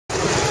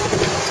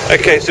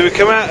Okay, so we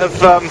come out of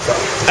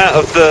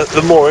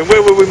the mooring.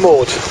 Where were we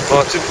moored,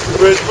 Martin?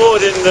 We were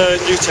moored in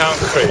Newtown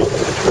Creek.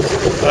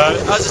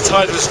 As the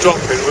tide was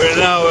dropping, we're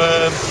now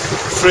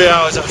 3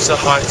 hours after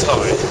high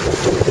tide,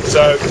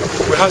 so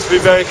we have to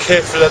be very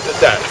careful at the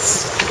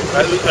depths.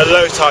 At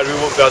low tide, we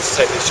won't be able to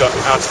take the shot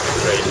out of the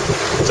creek,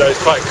 so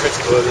it's quite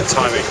critical in the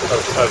timing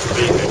of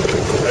leaving,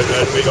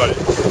 and we got it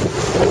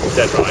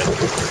dead right.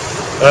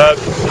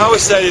 How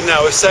we're sailing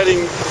now, we're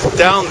sailing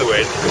down the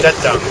wind, dead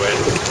down the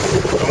wind,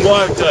 and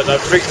what I've done,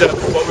 I've rigged up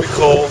what we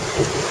call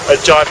a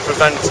jibe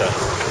preventer,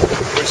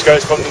 which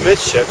goes from the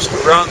midships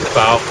around the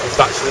bow and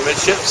back to the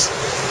midships,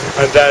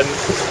 and then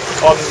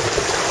on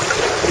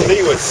the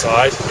leeward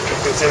side you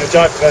can see the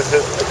jibe preventer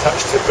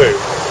attached to the boom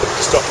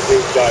to stop the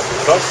boom jibing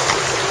across.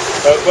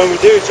 When we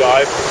do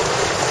jibe,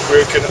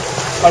 we can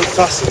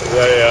unfasten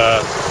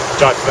the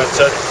jibe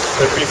preventer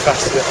and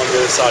refasten it on the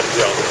other side of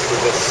the yacht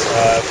with this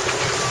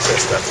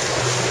system.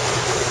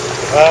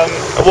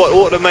 What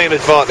are the main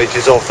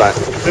advantages of that?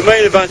 The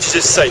main advantage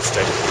is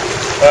safety.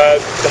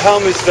 The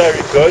helm is very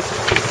good,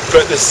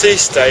 but the sea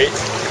state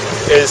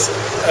is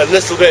a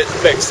little bit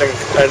mixed and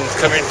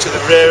coming to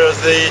the rear of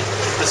the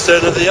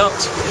stern of the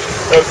yacht.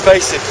 So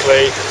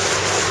basically,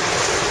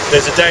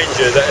 there's a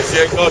danger that if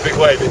you got a big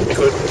wave, it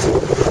could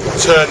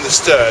turn the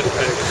stern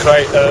and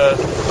create an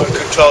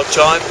uncontrolled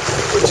jibe,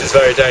 which is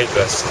very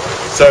dangerous.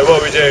 So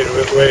what we're doing,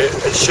 we're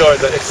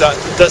ensuring that if that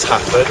does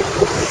happen,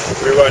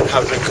 we won't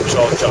have an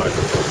uncontrolled jibe.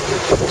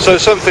 So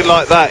something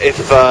like that, if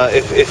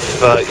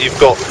you've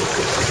got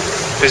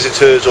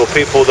visitors or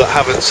people that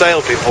haven't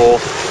sailed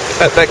before,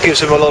 that gives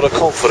them a lot of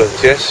confidence,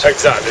 yes?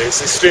 Exactly, it's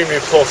extremely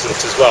important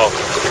as well,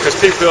 because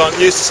people who aren't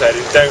used to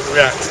sailing don't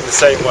react in the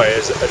same way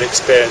as an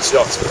experienced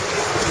yachtsman.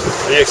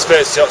 The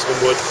experienced yachtsman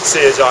would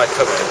see a jibe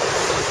coming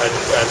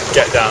and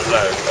get down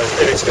low, and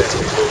inexperienced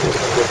people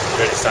wouldn't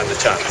really stand a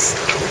chance.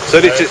 So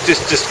this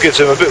just gives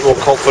them a bit more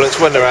confidence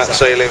when they're out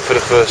sailing for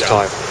the first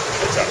time.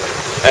 Exactly.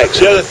 Excellent.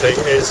 The other thing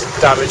is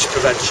damage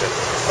prevention.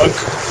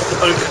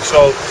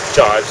 Uncontrolled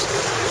jibes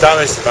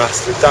damage the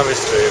mast, damage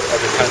the boom,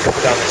 and they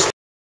can damage